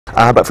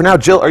But for now,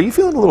 Jill, are you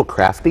feeling a little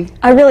crafty?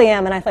 I really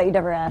am, and I thought you'd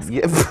never ask.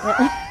 Yeah.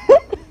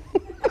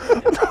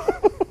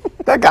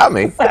 That got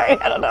me. Sorry,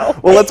 I don't know.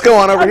 Well, let's go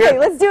on over here. Okay,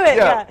 let's do it.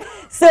 Yeah.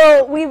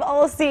 So we've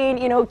all seen,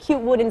 you know,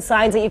 cute wooden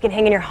signs that you can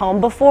hang in your home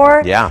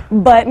before. Yeah.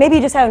 But maybe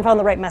you just haven't found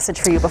the right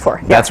message for you before.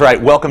 Yeah. That's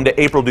right. Welcome to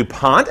April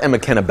DuPont and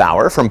McKenna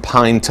Bauer from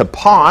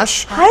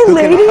Pine2Posh. Hi, who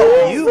ladies. Can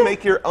help you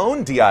make your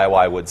own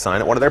DIY wood sign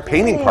at one of their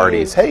painting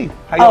parties. Hey,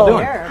 how y'all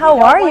doing? How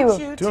are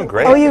you? Doing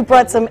great. Oh, you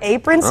brought some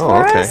aprons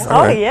for okay. us?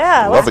 All right. Oh,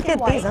 yeah. Love Let's it.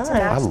 get these on.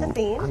 I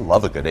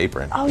love a good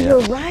apron. Oh,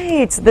 you're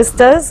right. This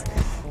does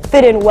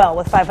fit in well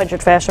with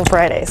 500 Fashion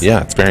Fridays.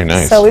 Yeah, it's very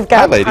nice. So we've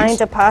got Hi,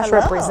 Pine2Posh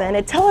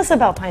represented. Tell us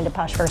about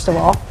Pine2Posh first of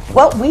all.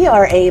 Well, we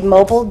are a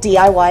mobile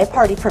DIY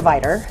party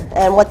provider,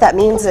 and what that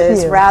means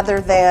is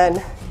rather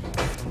than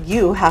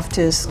you have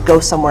to go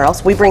somewhere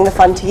else, we bring the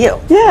fun to you.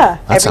 Yeah.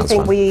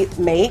 Everything we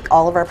make,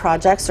 all of our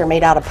projects are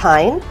made out of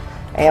pine,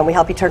 and we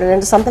help you turn it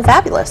into something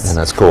fabulous. And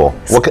that's cool.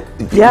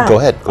 Yeah. Go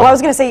ahead. Well, I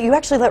was going to say, you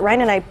actually let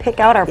Ryan and I pick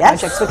out our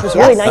projects, which was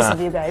really nice of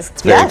you guys.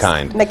 It's very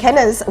kind.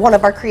 McKenna's one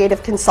of our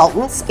creative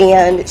consultants,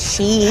 and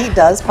she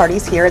does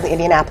parties here in the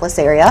Indianapolis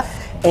area.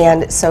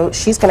 And so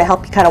she's going to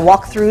help you kind of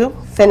walk through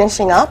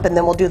finishing up, and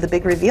then we'll do the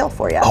big reveal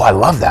for you. Oh, I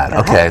love that.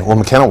 Okay. Well,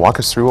 McKenna, walk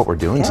us through what we're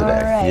doing today.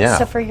 All right. Yeah.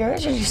 So for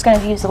yours, you're just going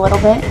to use a little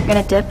bit. You're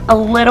going to dip a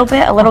little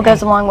bit. A little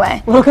goes a long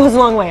way. A little goes a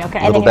long way, okay.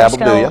 And Little then you're just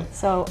dabble do gonna, ya?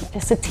 So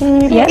just a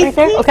teeny bit right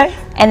there, okay.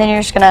 And then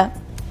you're just going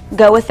to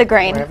go with the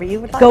grain. Wherever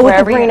you would like. Go with the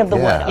Wherever grain you- of the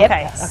wood. Yeah.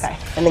 Okay, okay.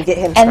 And then get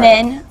him And started.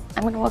 then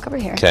I'm going to walk over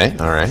here. Okay.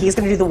 All right. He's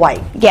going to do the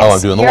white. Yes, Oh,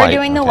 I'm doing the you're white.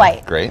 doing the Okay,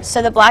 white. great.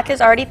 So the black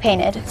is already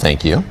painted.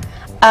 Thank you.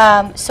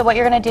 So what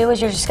you're going to do is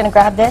you're just going to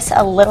grab this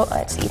a little.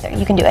 It's either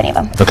you can do any of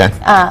them. Okay.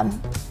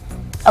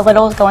 A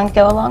little is going to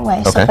go a long way.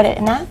 Okay. So put it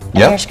in that, and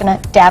Yep. you're just going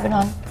to dab it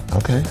on.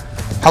 Okay.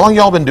 How long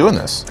y'all been doing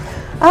this?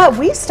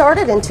 We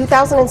started in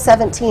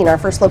 2017. Our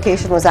first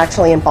location was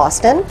actually in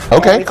Boston.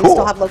 Okay, and we cool.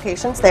 still have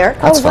locations there.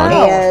 That's fun.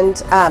 Wow.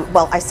 And,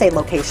 well, I say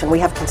location. We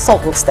have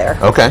consultants there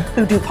Okay.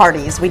 who do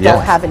parties. We Yeah.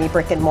 don't have any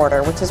brick and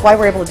mortar, which is why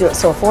we're able to do it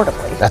so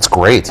affordably. That's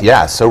great.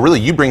 Yeah. So really,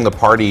 you bring the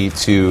party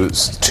to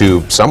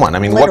someone. I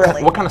mean,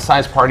 Literally. what kind of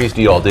size parties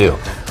do you all do?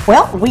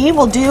 Well, we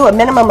will do a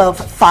minimum of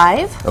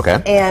 5.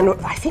 Okay. And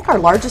I think our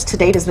largest to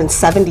date has been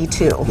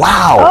 72.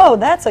 Wow. Oh,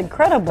 that's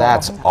incredible.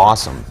 That's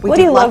awesome. What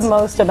do you love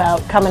most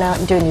about coming out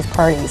and doing these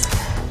parties?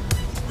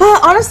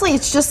 Honestly,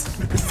 it's just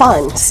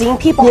fun. Seeing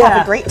people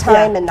have a great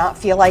time and not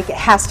feel like it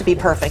has to be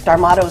perfect. Our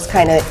motto is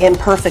kind of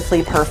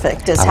imperfectly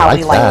perfect is how like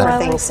we like that.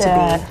 for things to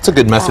be. It's a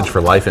good message for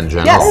life in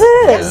general. Yes,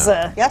 It is.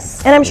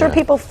 Yes. And I'm sure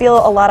people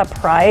feel a lot of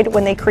pride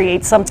when they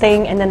create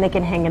something and then they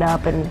can hang it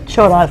up and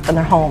show it off in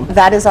their home.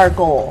 That is our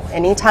goal.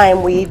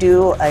 Anytime we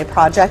do a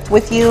project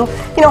with you,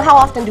 you know, how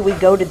often do we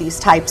go to these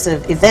types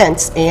of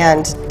events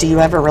and do you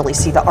ever really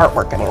see the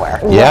artwork anywhere?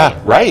 Yeah.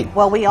 Right.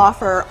 Well, we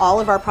offer all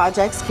of our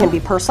projects can be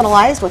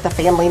personalized with a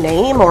family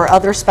name or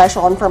other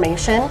special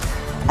information.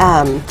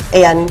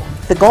 And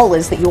the goal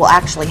is that you will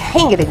actually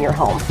hang it in your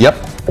home. Yep.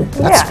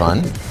 That's Yeah.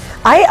 fun.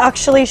 I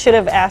actually should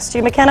have asked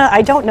you, McKenna.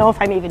 I don't know if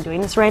I'm even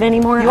doing this right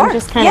anymore. I'm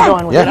just kind of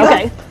going with Yeah, it. you are.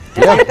 Okay.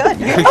 Doing good.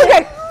 You're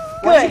Okay.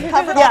 good. You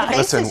covered all the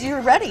bases. Listen,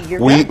 You're ready.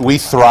 You're We good. we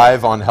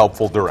thrive on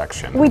helpful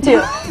direction. We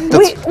do.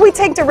 we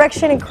take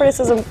direction and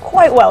criticism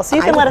quite well, so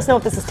you can let us know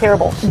if this is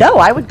terrible. No,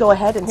 I would go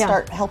ahead and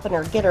start helping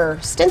her get her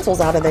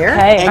stencils out of there.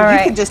 Okay, and all you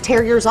right. can just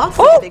tear yours off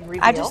for the big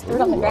reveal. I just threw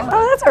it on the ground.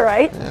 Oh, that's all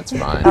right. That's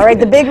fine. All right,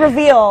 the big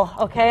reveal.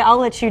 Okay, I'll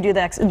let you do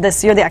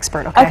this. You're the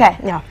expert. Okay. Okay.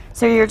 Yeah.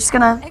 So you're just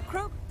going to.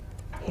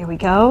 Here we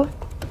go.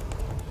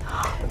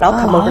 And I'll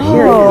come over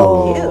here and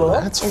help you.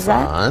 That's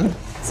fun.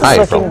 This is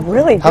looking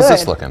really How's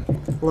this good. looking?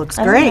 Looks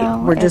great.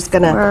 We're just we're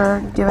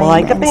gonna doing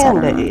like a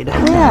inside. Band-Aid.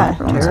 Yeah.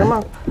 Tear 'em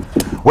up.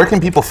 Where can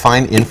people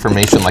find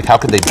information? Like, how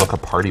could they book a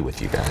party with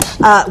you guys?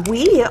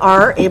 We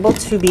are able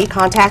to be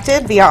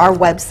contacted via our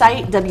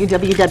website,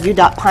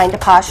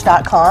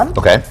 www.pine2posh.com.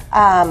 Okay.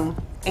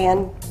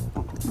 And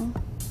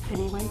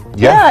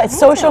Yeah, it's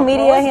social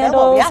media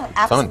handles. Yeah,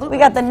 absolutely. We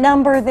got the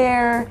number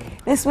there.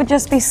 This would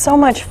just be so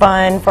much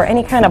fun for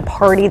any kind of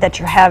party that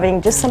you're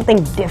having, just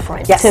something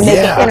different Yes. to make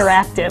Yes. it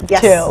interactive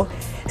Yes. too.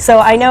 So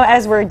I know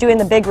as we're doing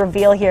the big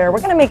reveal here, we're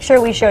going to make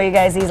sure we show you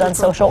guys these on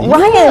social.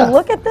 Ryan,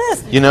 look at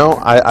this. You know,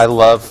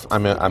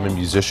 I'm a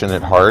musician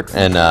at heart,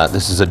 and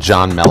this is a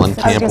John I was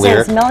Mellencamp going to say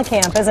lyric. it's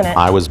Mellencamp, isn't it?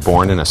 I was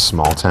born in a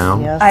small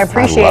town. Yes. I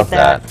appreciate love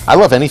that. I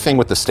love anything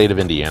with the state of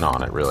Indiana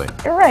on it, really.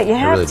 You're right, you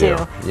have really to.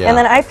 do, yeah. And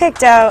then I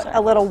picked out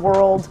a little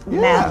world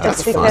map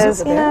that's just fun. because,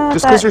 you know,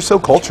 Just because you're so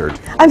cultured.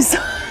 I'm so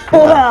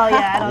well,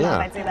 yeah, I don't know Yeah.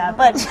 if I'd say that,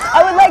 but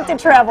I would like to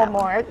travel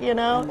more, you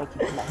know.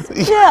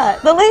 Yeah,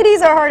 the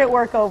ladies are hard at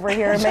work over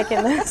here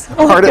making this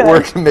look Hard at good.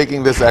 work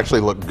making this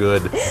actually look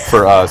good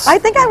for us. I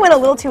think I went a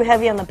little too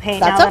heavy on the paint.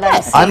 That's now that okay.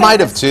 I'm seeing I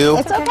might it. have too.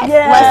 It's okay.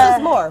 Yeah. Less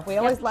is more. We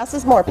always less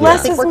is more. People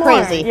Less think is we're more.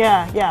 crazy.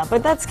 Yeah,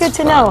 but that's good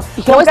to know.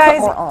 can Well, always put guys,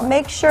 more on.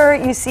 make sure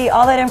you see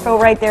all that info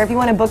right there. If you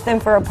want to book them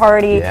for a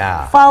party,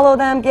 Yeah. follow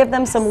them, give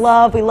them some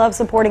love. We love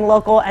supporting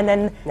local, and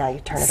then Now you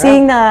turn it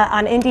seeing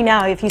on Indie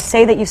Now. If you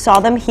say that you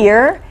saw them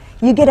here,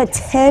 you get a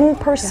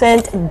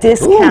 10%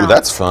 discount. Ooh,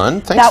 that's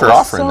fun. Thanks for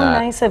offering so that.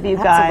 Nice of you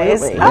guys.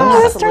 Absolutely.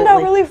 Oh, this turned out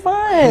Absolutely. really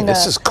fun. Hey,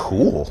 this is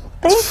cool.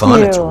 Thank It's fun.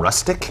 you. It's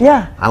rustic.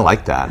 Yeah. I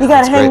like that. You gotta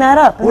That's hang great. that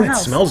up in Ooh, the it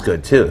house. smells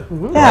good too.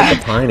 Yeah. Like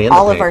the pine and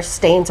All the of our paint.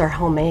 stains are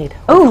homemade.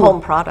 Ooh.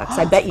 Home products.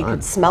 I bet you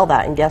could smell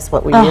that and guess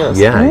what we use.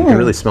 Yeah, you can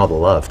really smell the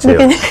love too.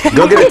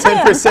 Go get a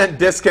 10%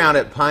 discount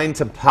at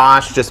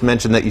Pine2Posh. Just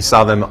mention that you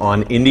saw them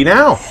on Indie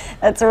Now.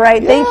 That's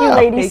right. Thank you, Yeah.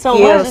 ladies, Thank so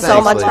you much.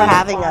 so much for ladies.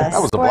 having us.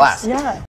 That was a blast. Yeah.